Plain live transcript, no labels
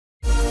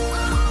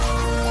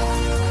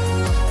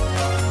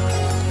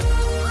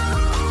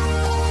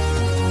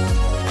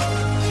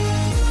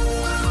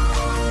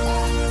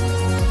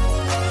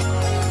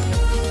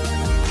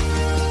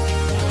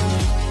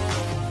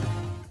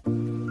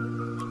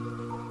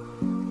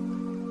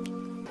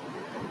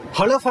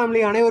Hello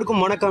family,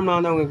 அனைவருக்கும் வணக்கம்.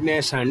 நான் தான் உங்கள்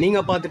விக்னேஷ்.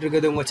 நீங்கள் பார்த்துட்டு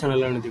இருக்கிறது உங்கள்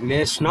சேனலில்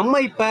விக்னேஷ். நம்ம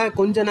இப்போ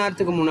கொஞ்ச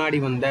நேரத்துக்கு முன்னாடி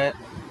வந்த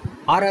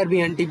RRB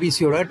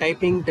NTPCயோட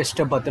டைப்பிங்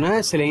டெஸ்ட்டை பற்றின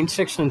சில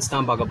இன்ஸ்ட்ரக்ஷன்ஸ்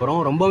தான் பார்க்க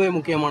போகிறோம். ரொம்பவே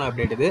முக்கியமான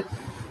அப்டேட் இது.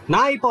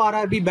 நான் இப்போ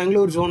RRB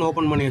பெங்களூர் ஜோன்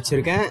ஓப்பன் பண்ணி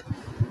வச்சுருக்கேன்.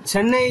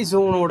 சென்னை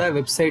ஜோனோட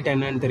வெப்சைட்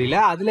என்னன்னு தெரியல,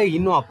 அதில்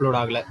இன்னும் அப்லோட்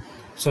ஆகலை.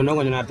 ஸோ இன்னும்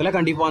கொஞ்சம் நேரத்தில்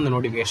கண்டிப்பாக அந்த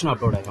நோட்டிஃபிகேஷன்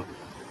அப்லோட் ஆகும்.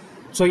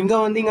 ஸோ இங்கே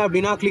வந்தீங்க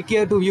அப்படின்னா click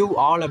here to view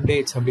all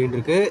updates அப்படின்னு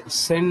இருக்கு.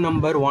 சென்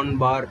நம்பர்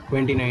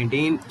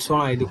 1/2019. ஸோ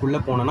நான்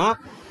இதுக்குள்ளே போனேன்னா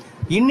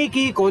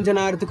இன்னைக்கு கொஞ்ச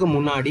நேரத்துக்கு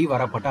முன்னாடி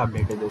வரப்பட்ட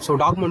அப்டேட் இது. ஸோ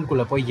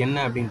டாக்குமெண்ட்குள்ளே போய் என்ன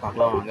அப்படின்னு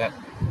பார்க்கலாம் வாங்க.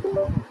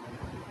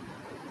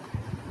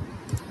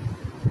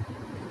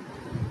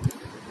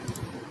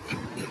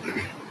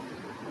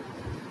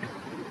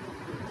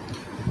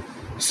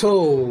 So,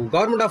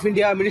 Government of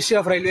India, Ministry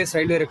of Railways,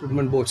 Railway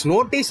Recruitment Boards,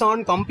 notice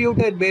on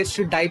computer-based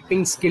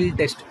typing skill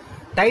test.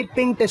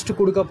 Typing test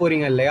கொடுக்க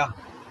போறீங்க இல்லையா,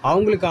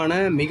 அவங்களுக்கான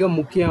மிக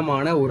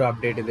முக்கியமான ஒரு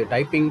அப்டேட் இது.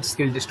 டைப்பிங்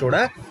ஸ்கில் டெஸ்ட்டோட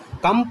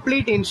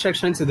கம்ப்ளீட்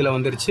இன்ஸ்ட்ரக்ஷன்ஸ் இதில்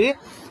வந்துருச்சு.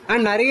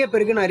 அண்ட் நிறைய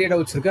பேருக்கு நிறைய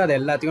டவுட்ஸ் இருக்குது. அது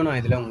எல்லாத்தையும் நான்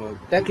இதில்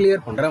உங்கள்கிட்ட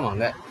கிளியர் பண்ணுறேன்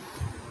வாங்க.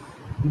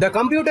 The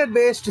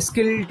computer-based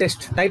skill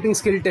test, typing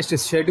skill test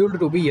is scheduled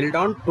to be held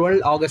on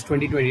 12 August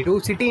 2022.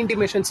 City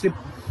intimation slip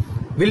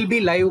will be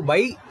live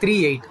by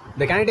 3/8.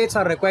 The candidates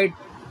are required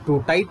to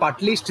type at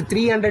least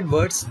 300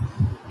 words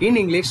in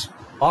English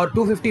or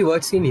 250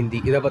 words in Hindi.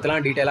 இதை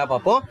பற்றிலாம் டீட்டெயிலாக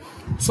பார்ப்போம்.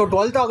 So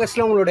 12th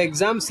ஆகஸ்ட்டில் உங்களோட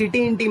exam.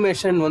 City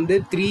intimation வந்து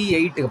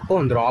 3/8 அப்போ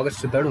வந்துடும், August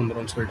 3rd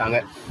வந்துடும் சொல்லிட்டாங்க.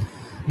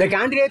 The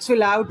candidates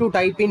will have to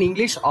type in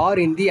English or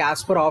Hindi as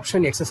per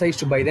option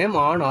exercised by them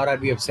on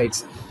RRB websites.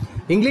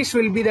 English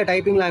will be the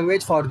typing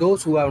language for those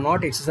who have not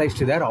exercised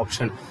their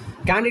option.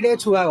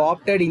 Candidates who have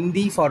opted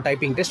Hindi for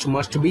typing test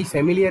must be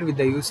familiar with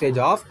the usage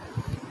of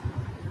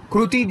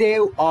Kruti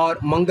Dev or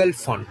Mangal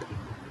font.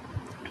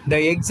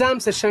 The exam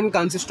session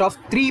consists of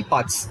 3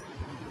 parts.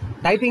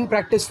 Typing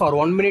practice for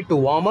 1 minute to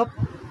warm up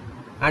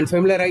and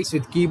familiarize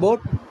with keyboard,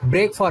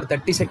 break for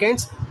 30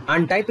 seconds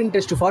and typing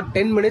test for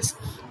 10 minutes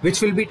which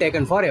will be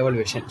taken for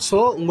evaluation. So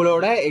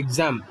உங்களோட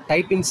exam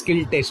typing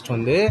skill test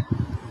வந்து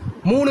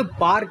 3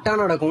 பார்ட்டாக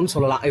நடக்கும்னு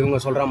சொல்லலாம். இவங்க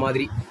சொல்கிற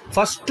மாதிரி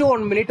first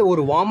 1 minute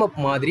ஒரு warm up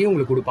மாதிரி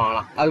உங்களுக்கு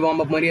கொடுப்பாங்களாம். அது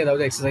வார்ம் அப் மாதிரி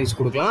ஏதாவது எக்ஸசைஸ்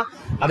கொடுக்கலாம்,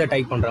 அதை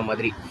டைப் பண்ணுற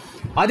மாதிரி.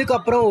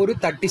 அதுக்கப்புறம் ஒரு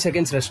 30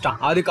 seconds ரெஸ்ட்டாக.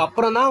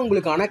 அதுக்கப்புறம் தான்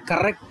உங்களுக்கான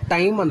கரெக்ட்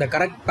டைம், அந்த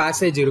கரெக்ட்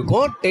பேசேஜ்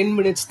இருக்கும். 10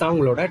 minutes தான்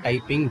உங்களோட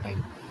டைப்பிங்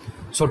டைம்.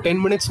 ஸோ 10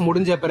 minutes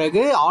முடிஞ்ச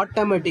பிறகு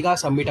ஆட்டோமேட்டிக்காக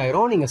சப்மிட்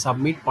ஆயிரும், நீங்கள்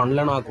சப்மிட்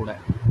பண்ணலனா கூட.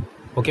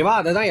 ஓகேவா?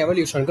 அதை தான்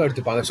எவல்யூஷனுக்கு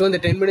எடுத்துப்பாங்க. ஸோ இந்த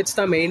 10 minutes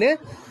தான் மெயின்,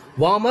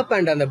 வார்ம் அப்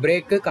அண்ட் அந்த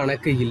பிரேக்கு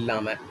கணக்கு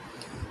இல்லாமல்.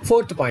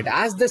 4th point,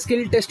 as the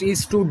skill test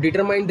is to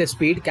determine the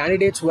speed,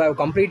 candidates who have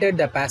completed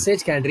the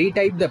passage can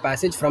retype the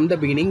passage from the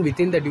beginning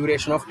within the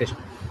duration of test.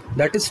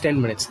 That is 10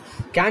 minutes.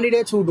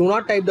 Candidates who do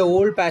not type the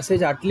whole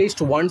passage at least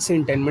once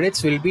in 10 minutes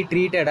will be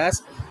treated as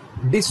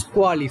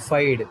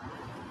disqualified.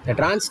 The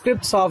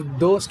transcripts of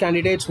those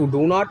candidates who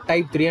do not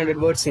type 300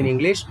 words in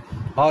English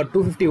or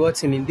 250 words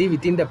in Hindi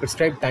within the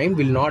prescribed time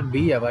will not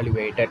be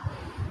evaluated.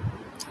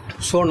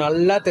 So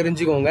நல்லா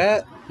தெரிஞ்சுக்கோங்க,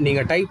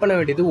 நீங்கள் type பண்ண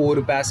வேண்டியது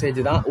ஒரு passage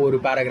தான், ஒரு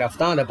paragraph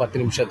தான், அந்த 10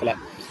 நிமிஷத்தில்.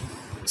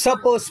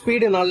 சப்போஸ்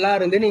ஸ்பீடு நல்லா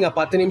இருந்து நீங்கள்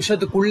 10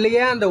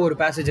 நிமிஷத்துக்குள்ளேயே அந்த ஒரு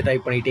பேசேஜை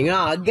டைப் பண்ணிட்டீங்க,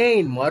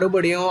 அகெயின்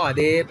மறுபடியும்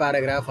அதே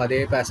பேராகிராஃப்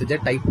அதே பேசேஜை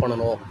டைப்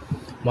பண்ணணும்.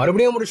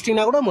 மறுபடியும்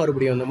முடிச்சிட்டிங்கன்னா கூட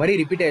மறுபடியும் இந்த மாதிரி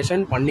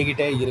ரிப்பீட்டேஷன்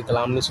பண்ணிக்கிட்டே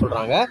இருக்கலாம்னு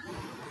சொல்கிறாங்க.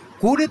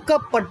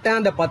 கொடுக்கப்பட்ட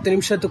அந்த 10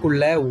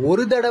 நிமிஷத்துக்குள்ள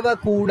ஒரு தடவை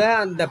கூட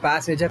அந்த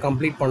பேசேஜை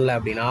கம்ப்ளீட் பண்ணல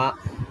அப்படின்னா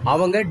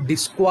அவங்க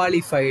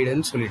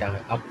டிஸ்குவாலிஃபைடுன்னு சொல்லிட்டாங்க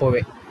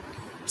அப்போவே.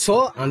 ஸோ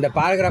அந்த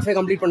பேராகிராஃபே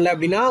கம்ப்ளீட் பண்ணல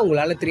அப்படின்னா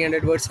உங்களால்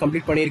 300 words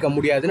கம்ப்ளீட் பண்ணியிருக்க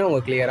முடியாதுன்னு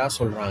அவங்க கிளியராக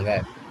சொல்கிறாங்க.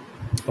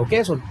 ஓகே,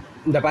 ஸோ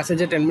இந்த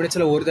பேசேஜை 10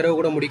 minutesல ஒரு தடவை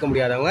கூட முடிக்க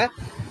முடியாதவங்க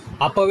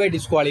அப்போவே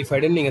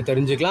டிஸ்குவாலிஃபைடுன்னு நீங்கள்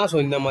தெரிஞ்சுக்கலாம். ஸோ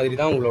இந்த மாதிரி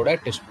தான் உங்களோட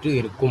டெஸ்ட்டு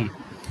இருக்கும்.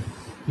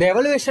 The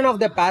evaluation of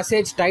the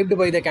passage typed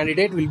by the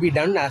candidate will be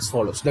done as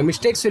follows. The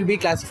mistakes will be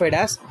classified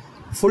as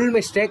full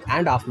mistake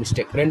and half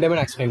mistake. ரெண்டுமே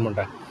நான் எக்ஸ்பிளைன்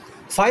பண்ணுறேன்.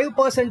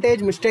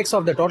 5% mistakes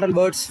of the total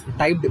words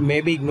typed may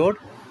be ignored.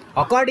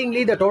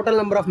 Accordingly, the total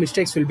number of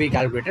mistakes will be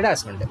calculated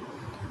as under.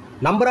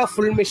 Number of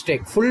full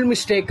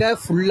மிஸ்டேக்கை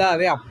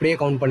ஃபுல்லாகவே அப்படியே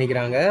count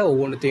பண்ணிக்கிறாங்க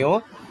ஒவ்வொன்றுத்தையும்.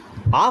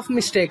 half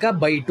மிஸ்டேக்கை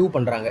by 2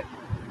 பண்ணுறாங்க.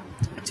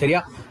 சரியா?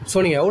 So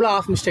நீங்கள் எவ்வளோ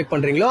half மிஸ்டேக்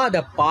பண்ணுறீங்களோ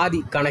அதை பாதி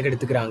கணக்கு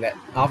எடுத்துக்கிறாங்க.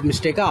 half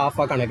மிஸ்டேக்கை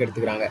ஆஃபாக கணக்கு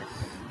எடுத்துக்கிறாங்க.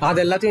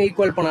 அது எல்லாத்தையும்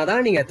ஈக்குவல் பண்ணால்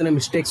தான் நீங்கள் எத்தனை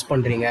மிஸ்டேக்ஸ்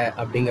பண்ணுறீங்க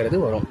அப்படிங்கிறது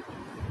வரும்.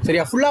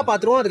 சரியா? ஃபுல்லாக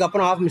பார்த்துருவோம்.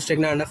 அதுக்கப்புறம் half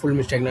மிஸ்டேக்னா என்ன, ஃபுல்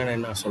மிஸ்டேக்னா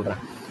என்ன சொல்கிறேன்.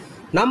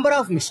 நம்பர்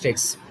ஆஃப்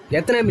மிஸ்டேக்ஸ்,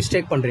 எத்தனை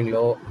மிஸ்டேக்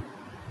பண்ணுறீங்களோ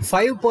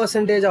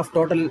 5% of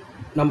total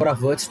number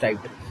of words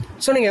typed.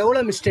 So நீங்கள்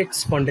எவ்வளோ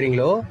மிஸ்டேக்ஸ்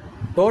பண்ணுறீங்களோ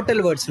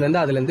டோட்டல் வேர்ட்ஸ்லேருந்து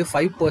அதுலேருந்து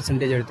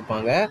 5%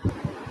 எடுத்துப்பாங்க.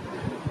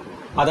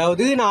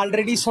 அதாவது நான்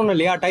ஆல்ரெடி சொன்னேன்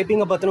இல்லையா,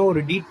 டைப்பிங்கை பற்றின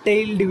ஒரு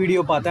டீட்டெயில்டு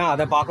வீடியோ பார்த்தேன்.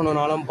 அதை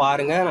பார்க்கணுன்னாலும்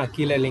பாருங்கள், நான்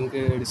கீழே லிங்க்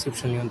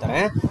டிஸ்கிரிப்ஷன்லையும்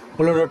தரேன்.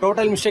 உங்களோட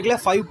டோட்டல் மிஸ்டேக்கில்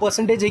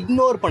 5%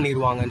 இக்னோர்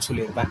பண்ணிடுவாங்கன்னு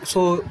சொல்லியிருப்பேன்.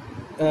 ஸோ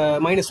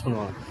மைனஸ்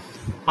பண்ணுவாங்க.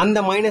 அந்த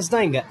மைனஸ்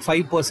தான் இங்கே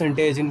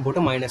 5%ன்னு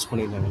போட்டு மைனஸ்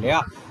பண்ணியிருக்காங்க இல்லையா,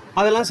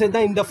 அதெல்லாம் சேர்த்து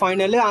தான் இந்த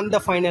ஃபைனலு. அந்த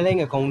ஃபைனலை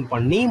இங்கே கவுண்ட்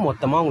பண்ணி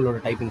மொத்தமாக உங்களோட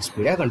டைப்பிங்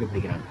ஸ்பீடை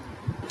கண்டுபிடிக்கிறாங்க.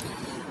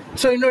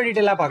 So இன்னொரு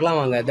டீட்டெயிலாக பார்க்கலாம்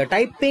வாங்க. The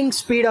typing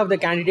speed of the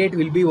candidate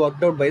will be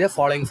worked out by the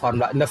following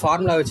formula. இந்த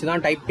ஃபார்முலா வச்சு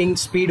தான் டைப்பிங்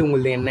ஸ்பீட்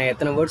உங்களுக்கு என்ன,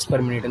 எத்தனை வேர்ட்ஸ்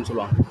பெர் மினிட்னு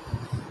சொல்லுவாங்க.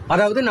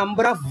 அதாவது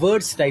number of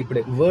words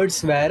typed,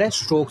 words வேறு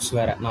ஸ்ட்ரோக்ஸ்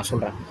வேறு. நான்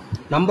சொல்கிறேன்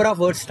number of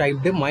words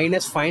typed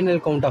minus final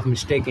count of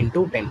mistake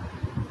into 10.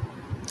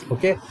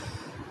 Okay,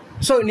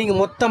 so நீங்கள்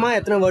மொத்தமாக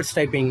எத்தனை வேர்ட்ஸ்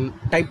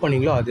டைப்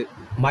பண்ணீங்களோ அது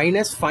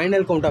minus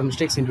final count of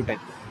mistakes into 10.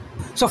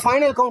 So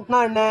final கவுண்ட்னா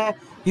என்ன,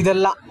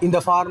 இதெல்லாம் இந்த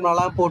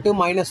ஃபார்முலாலாம் போட்டு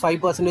minus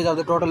 5% of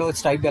the total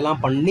words type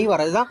எல்லாம் பண்ணி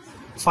வரது தான்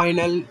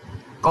final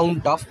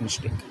count of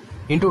mistake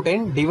into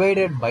 10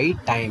 divided by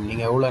time.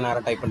 நீங்கள் எவ்வளோ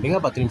நேரம் டைப் பண்ணுறீங்க,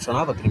 10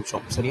 நிமிஷம்னா 10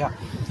 நிமிஷம், சரியா?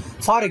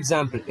 ஃபார்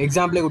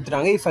எக்ஸாம்பிளே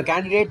கொடுத்துட்டாங்க. If a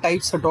candidate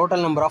types a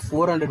total number of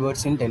 400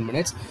 words in 10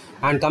 minutes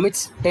and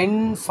commits 10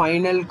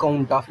 final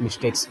count of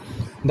mistakes.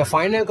 இந்த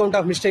ஃபைனல் கவுண்ட்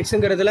ஆஃப்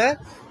மிஸ்டேக்ஸுங்கிறதுல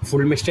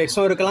ஃபுல்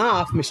மிஸ்டேக்ஸும் இருக்கலாம்,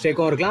 of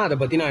மிஸ்டேக்கும் இருக்கலாம். அதை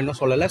பற்றி நான் இன்னும்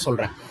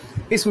சொல்கிறேன்.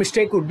 Is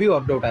mistake would be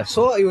worked out as.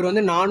 So இவர்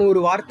வந்து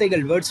 400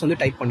 வார்த்தைகள் வேர்ட்ஸ் வந்து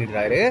டைப்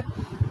பண்ணிடுறாரு,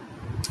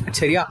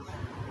 சரியா,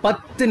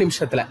 10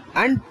 நிமிஷத்தில்.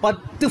 அண்ட்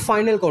 10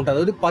 ஃபைனல் கவுண்ட்,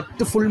 அதாவது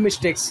 10 ஃபுல்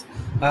மிஸ்டேக்ஸ்,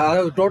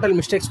 அதாவது டோட்டல்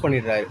மிஸ்டேக்ஸ்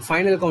பண்ணிடுறாரு.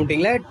 ஃபைனல்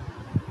கவுண்டிங்கில்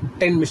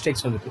 10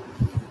 மிஸ்டேக்ஸ் வந்துருக்கு.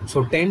 ஸோ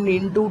 10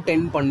 இன்டூ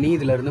 10 பண்ணி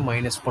இதிலேருந்து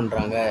மைனஸ்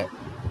பண்ணுறாங்க.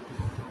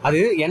 அது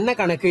என்ன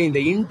கணக்கு, இந்த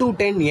இன்டூ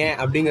 10 ஏன்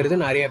அப்படிங்கிறது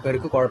நிறைய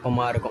பேருக்கு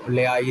குழப்பமாக இருக்கும்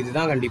இல்லையா?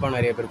 இதுதான் கண்டிப்பாக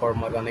நிறைய பேர்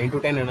குழப்பமாக இருக்கும். அந்த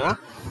இன்டூ 10 என்னன்னா,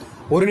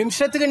 ஒரு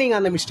நிமிஷத்துக்கு நீங்கள்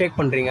அந்த மிஸ்டேக்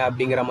பண்ணுறீங்க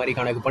அப்படிங்கிற மாதிரி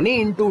கணக்கு பண்ணி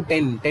இன்டூ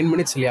 10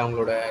 மினிட்ஸ் இல்லையா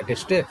அவங்களோட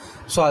டெஸ்ட்டு.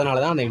 ஸோ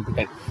அதனால தான் அந்த இன்டூ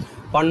 10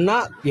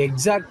 பண்ணால்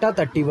எக்ஸாக்டாக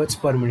 30 வேர்ட்ஸ்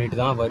பர் மினிட்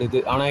தான் வருது.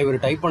 ஆனால் இவர்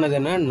டைப் பண்ணது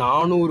என்ன,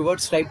 400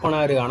 வேர்ட்ஸ் டைப்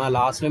பண்ணார். ஆனால்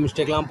லாஸ்ட்டில்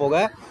மிஸ்டேக்லாம் போக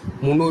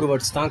 300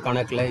 வேர்ட்ஸ் தான்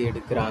கணக்கில்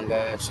எடுக்கிறாங்க.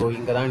 ஸோ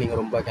இங்கே தான் நீங்கள்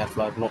ரொம்ப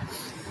கேர்ஃபுல்லாக இருக்கணும்.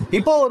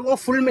 இப்போ ஒரு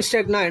ஃபுல்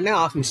மிஸ்டேக்னா என்ன,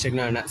 ஆஃப்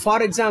மிஸ்டேக்னா என்ன?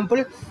 ஃபார் எக்ஸாம்பிள்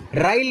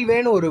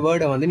ரயில்வேன்னு ஒரு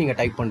வேர்டை வந்து நீங்கள்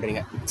டைப்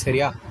பண்ணுறீங்க,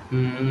 சரியா?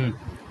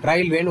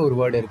 ரயில்வேன்னு ஒரு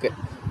வேர்டு இருக்குது.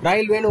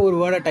 ரயில்வேன்னு ஒரு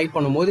வேர்டை டைப்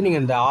பண்ணும்போது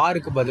நீங்கள் இந்த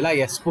ஆருக்கு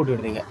பதிலாக எஸ்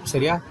போட்டுடுறீங்க,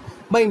 சரியா?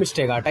 பை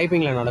மிஸ்டேக்கா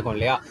டைப்பிங்கில் நடக்கும்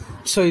இல்லையா?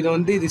 ஸோ இது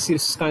வந்து இது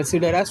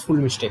கன்சிடர் ஆஸ்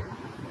ஃபுல் மிஸ்டேக்.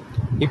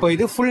 இப்போ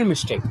இது ஃபுல்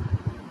மிஸ்டேக்,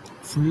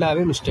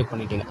 ஃபுல்லாகவே மிஸ்டேக்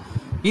பண்ணிட்டீங்க.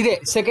 இதே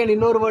செகண்ட்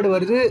இன்னொரு வேர்டு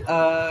வருது,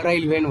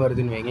 ரயில்வேன்னு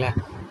வருதுன்னு வைங்களேன்.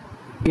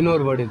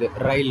 இன்னொரு வேர்டு இது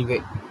ரயில்வே.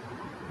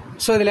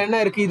 ஸோ இதில் என்ன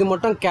இருக்குது, இது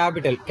மட்டும்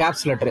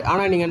கேப்ஸ் லெட்டரு.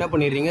 ஆனால் நீங்கள் என்ன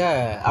பண்ணிடுறீங்க,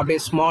 அப்படியே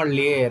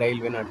ஸ்மால்லையே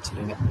ரயில்வேன்னு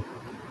அடிச்சிடுங்க,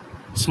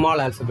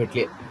 ஸ்மால்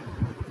ஆல்ஃபபெட்லேயே.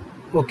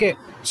 ஓகே,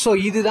 ஸோ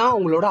இதுதான்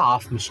உங்களோட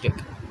ஆஃப்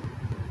மிஸ்டேக்.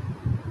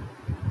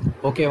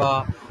 ஓகேவா?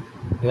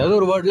 ஏதாவது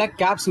ஒரு வேர்டில்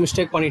கேப்ஸ்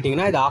மிஸ்டேக்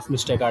பண்ணிட்டீங்கன்னா இது ஆஃப்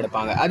மிஸ்டேக்காக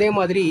எடுப்பாங்க. அதே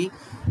மாதிரி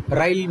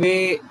ரயில்வே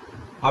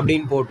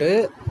அப்படின்னு போட்டு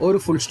ஒரு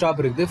ஃபுல் ஸ்டாப்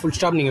இருக்குது, ஃபுல்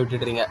ஸ்டாப் நீங்கள்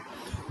விட்டுடுறீங்க.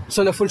 ஸோ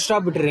இந்த full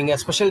stop விட்டுடுறீங்க,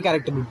 special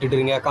character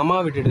விட்டுடுறீங்க, comma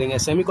விட்டுடுறீங்க,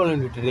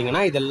 semicolon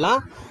விட்டுடுறீங்கன்னா இதெல்லாம்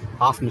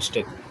ஆஃப்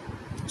மிஸ்டேக்.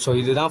 ஸோ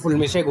இதுதான் ஃபுல்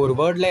மிஸ்டேக். ஒரு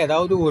வேர்டில்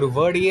ஏதாவது ஒரு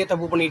வேர்டையே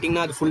தப்பு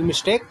பண்ணிட்டீங்கன்னா அது ஃபுல்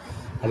மிஸ்டேக்.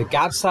 அது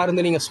கேப்ஸாக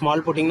இருந்து நீங்கள்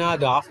ஸ்மால் போட்டிங்கன்னா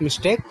அது of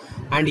mistake.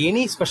 And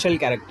any special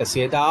characters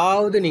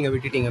ஏதாவது நீங்கள்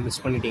விட்டுட்டீங்க,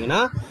 மிஸ்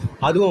பண்ணிட்டீங்கன்னா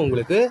அதுவும்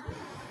உங்களுக்கு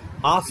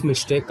ஆஃப்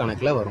மிஸ்டேக்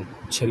கணக்கில் வரும்,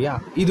 சரியா?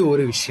 இது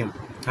ஒரு விஷயம்.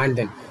 அண்ட்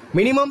தென்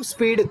மினிமம்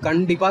ஸ்பீடு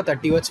கண்டிப்பாக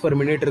 30 வேர்ட்ஸ் பர்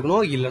மினிட்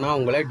இருக்கணும், இல்லைனா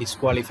உங்களை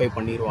டிஸ்குவாலிஃபை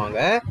பண்ணிடுவாங்க.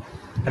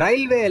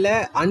 ரயில்வேல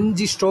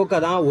 5 ஸ்ட்ரோக்கை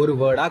தான் ஒரு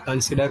வேர்டாக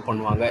கன்சிடர்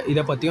பண்ணுவாங்க.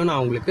 இதை பற்றியும்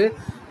நான் உங்களுக்கு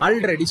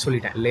ஆல்ரெடி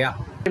சொல்லிட்டேன் இல்லையா?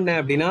 என்ன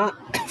அப்படின்னா,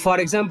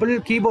 ஃபார் எக்ஸாம்பிள்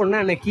கீபோர்ட்னா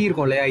என்ன, கீ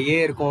இருக்கும் இல்லையா? ஏ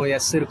இருக்கும்,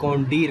 எஸ்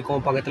இருக்கும், டி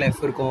இருக்கும், பக்கத்தில்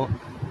எஃப் இருக்கும்.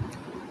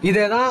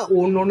 இதை தான்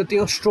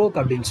ஒன்றுத்தையும் ஸ்ட்ரோக்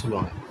அப்படின்னு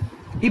சொல்லுவாங்க.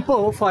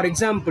 இப்போது ஃபார்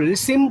எக்ஸாம்பிள்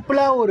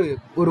சிம்பிளாக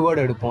ஒரு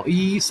வேர்டு எடுப்போம்,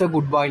 ஈஸ் அ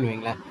குட் பாய்ன்னு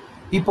வைங்களேன்.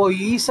 இப்போது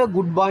ஈஸ் அ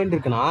குட் பாய்ன்னு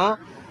இருக்குன்னா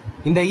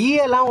இந்த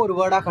ஈயெல்லாம் ஒரு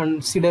வேர்டாக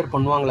கன்சிடர்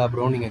பண்ணுவாங்களா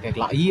ப்ரோன்னு நீங்கள்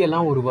கேட்கலாம்.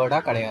 ஈயெல்லாம் ஒரு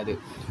வேர்டாக கிடையாது.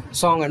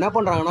 ஸோ அவங்க என்ன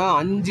பண்ணுறாங்கன்னா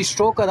 5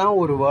 ஸ்ட்ரோக்கை தான்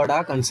ஒரு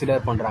வேர்டாக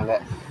கன்சிடர் பண்ணுறாங்க.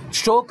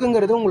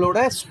 ஸ்ட்ரோக்குங்கிறது உங்களோட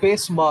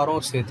ஸ்பேஸ்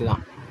பாரும் சேர்த்து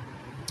தான்.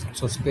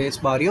 ஸோ ஸ்பேஸ்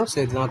பாரையும்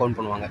சேர்த்து தான் கவுண்ட்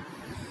பண்ணுவாங்க.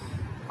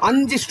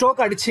 5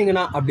 ஸ்ட்ரோக்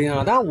அடிச்சிங்கன்னா அப்படின்னா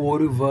தான்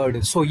ஒரு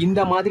வேர்டு. ஸோ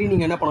இந்த மாதிரி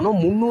நீங்கள் என்ன பண்ணணும்,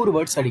 300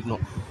 வேர்ட்ஸ்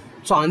அடிக்கணும்.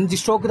 ஸோ 5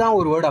 ஸ்ட்ரோக்கு தான்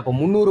ஒரு வேர்டு. அப்போ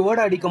 300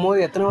 வேர்டு அடிக்கும் போது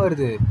எத்தனை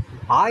வருது,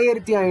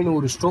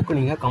 1500 ஸ்ட்ரோக்கு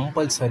நீங்கள்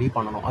கம்பல்சரி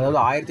பண்ணணும். அதாவது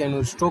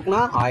 1500 ஸ்ட்ரோக்னா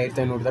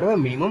 1500 தடவை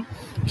மினிமம்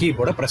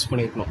கீபோர்டை ப்ரெஸ்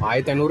பண்ணியிருக்கணும்.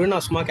 1500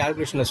 நான் சும்மா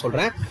கேல்குலேஷனில்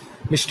சொல்கிறேன்,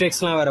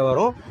 மிஸ்டேக்ஸ்லாம் வேறு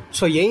வரும்.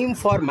 So aim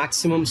for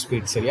maximum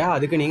speed, சரியா?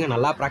 அதுக்கு நீங்கள்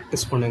நல்லா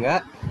ப்ராக்டிஸ்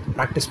பண்ணுங்கள்.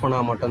 ப்ராக்டிஸ்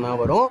பண்ணால் மட்டும்தான்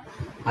வரும்.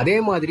 அதே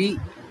மாதிரி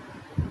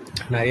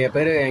நிறைய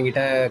பேர்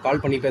என்கிட்ட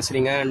கால் பண்ணி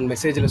பேசுகிறீங்க அண்ட்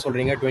மெசேஜில்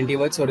சொல்கிறீங்க 20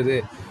 வேர்ட்ஸ் வருது,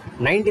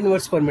 19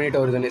 வேர்ட்ஸ் பர்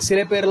மினிட் வருதுன்னு. சில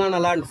பேர்லாம்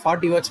நல்லா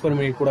 40 வேர்ட்ஸ் பர்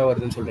மினிட் கூட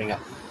வருதுன்னு சொல்கிறீங்க.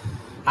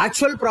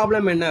 ஆக்சுவல்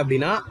ப்ராப்ளம் என்ன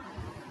அப்படின்னா,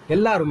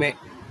 எல்லாருமே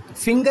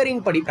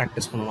ஃபிங்கரிங் படி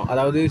ப்ராக்டிஸ் பண்ணுவோம்.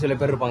 அதாவது சில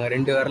பேர் இருப்பாங்க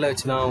 2 விரலை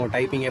வச்சு தான் அவங்க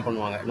டைப்பிங்கே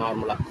பண்ணுவாங்க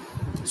நார்மலாக.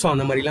 ஸோ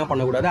அந்த மாதிரிலாம்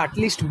பண்ணக்கூடாது.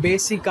 அட்லீஸ்ட்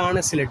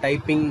பேசிக்கான சில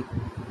டைப்பிங்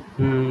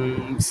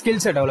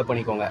ஸ்கில்ஸை டெவலப்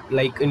பண்ணிக்கோங்க.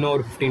 லைக் இன்னும்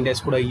ஒரு 15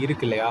 டேஸ் கூட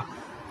இருக்கு இல்லையா,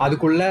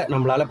 அதுக்குள்ளே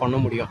நம்மளால் பண்ண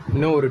முடியும்.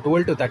 இன்னும் ஒரு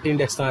 12 to 13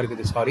 டேஸ் தான்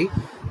இருக்குது, சாரி.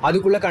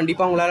 அதுக்குள்ளே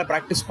கண்டிப்பாக உங்களால்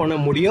ப்ராக்டிஸ் பண்ண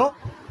முடியும்.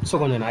 ஸோ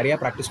கொஞ்சம் நிறையா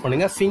ப்ராக்டிஸ்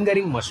பண்ணுங்கள்.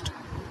 ஃபிங்கரிங் மஸ்ட்,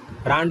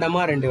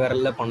 ரேண்டமாக 2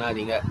 விரலில்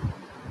பண்ணாதீங்க.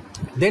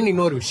 தென்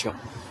இன்னொரு விஷயம்,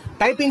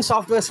 டைப்பிங்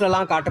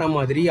சாஃப்ட்வேர்ஸ்லாம் காட்டுற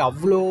மாதிரி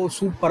அவ்வளோ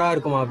சூப்பராக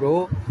இருக்குமா ப்ரோ,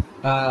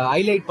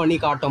 ஹைலைட் பண்ணி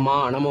காட்டோமா?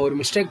 நம்ம ஒரு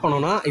மிஸ்டேக்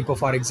பண்ணோன்னா, இப்போ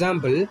ஃபார்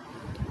எக்ஸாம்பிள்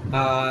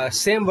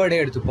சேம் வேர்டே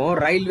எடுத்துப்போம்.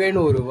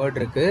 ரயில்வேன்னு ஒரு வேர்டு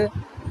இருக்குது,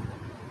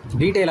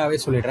 டீட்டெயிலாகவே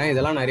சொல்லிடுறேன்.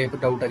 இதெல்லாம் நிறைய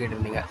பேர் டவுட்டாக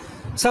கேட்டிருந்தீங்க.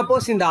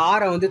 சப்போஸ் இந்த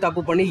ஆரை வந்து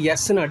தப்பு பண்ணி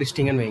எஸ்ன்னு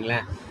அடிச்சிட்டிங்கன்னு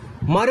வைங்களேன்,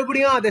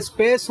 மறுபடியும் அதை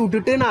ஸ்பேஸ்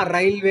விட்டுட்டு நான்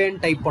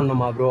ரயில்வேன்னு டைப்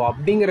பண்ணணுமா ப்ரோ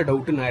அப்படிங்கிற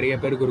டவுட்டு நிறைய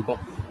பேருக்கு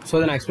இருக்கும். ஸோ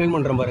அதை நான் எக்ஸ்பிளைன்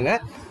பண்ணுறேன்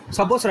பாருங்கள்.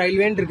 சப்போஸ்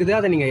ரயில்வேன்னு இருக்குது,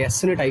 அதை நீங்கள்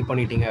எஸ்ன்னு டைப்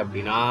பண்ணிட்டீங்க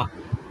அப்படின்னா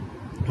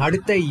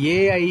அடுத்த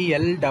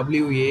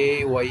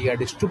AILWAY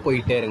அடிச்சுட்டு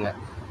போயிட்டே இருங்க.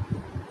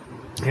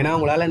 ஏன்னா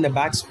உங்களால் இந்த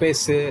பேக்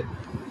ஸ்பேஸு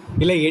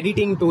இல்லை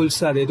எடிட்டிங் டூல்ஸ்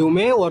அது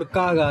எதுவுமே ஒர்க்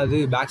ஆகாது,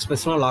 பேக்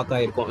ஸ்பேஸ்லாம் லாக்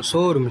ஆகிருக்கும். ஸோ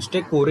ஒரு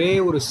மிஸ்டேக் ஒரே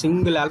ஒரு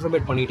சிங்கிள்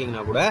ஆல்ஃபபெட்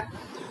பண்ணிட்டீங்கன்னா கூட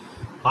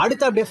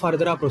அடுத்து அப்படியே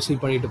ஃபர்தராக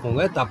ப்ரொசீட் பண்ணிட்டு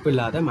போங்க, தப்பு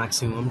இல்லாத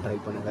மேக்ஸிமம் ட்ரை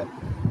பண்ணுங்கள்.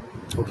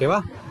 ஓகேவா?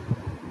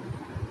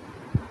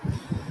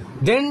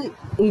 தென்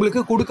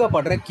உங்களுக்கு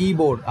கொடுக்கப்படுற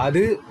கீபோர்டு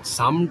அது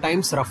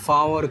சம்டைம்ஸ்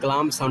ரஃப்பாகவும்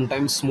இருக்கலாம்,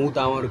 சம்டைம்ஸ்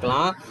ஸ்மூத்தாகவும்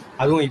இருக்கலாம்.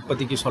 அதுவும்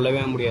இப்போதைக்கு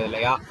சொல்லவே முடியாது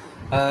இல்லையா.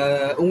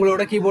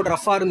 உங்களோட கீபோர்டு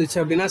ரஃப்பாக இருந்துச்சு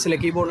அப்படின்னா சில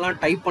கீபோர்டெலாம்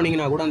டைப்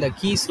பண்ணிங்கன்னா கூட அந்த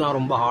கீஸ்லாம்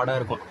ரொம்ப ஹார்டாக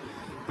இருக்கும்,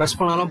 ப்ரெஸ்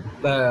பண்ணாலும்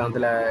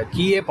அதில்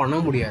கீயே பண்ண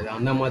முடியாது,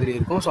 அந்த மாதிரி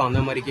இருக்கும். ஸோ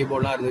அந்த மாதிரி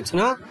கீபோர்டெலாம்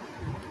இருந்துச்சுன்னா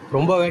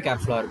ரொம்பவே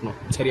கேர்ஃபுல்லாக இருக்கணும்.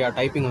 சரியா?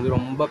 டைப்பிங் வந்து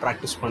ரொம்ப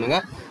ப்ராக்டிஸ்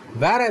பண்ணுங்கள்.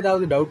 வேறு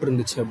ஏதாவது டவுட்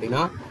இருந்துச்சு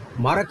அப்படின்னா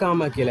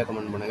மறக்காமல் கீழே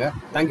கமெண்ட் பண்ணுங்கள்.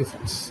 Thank you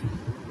friends.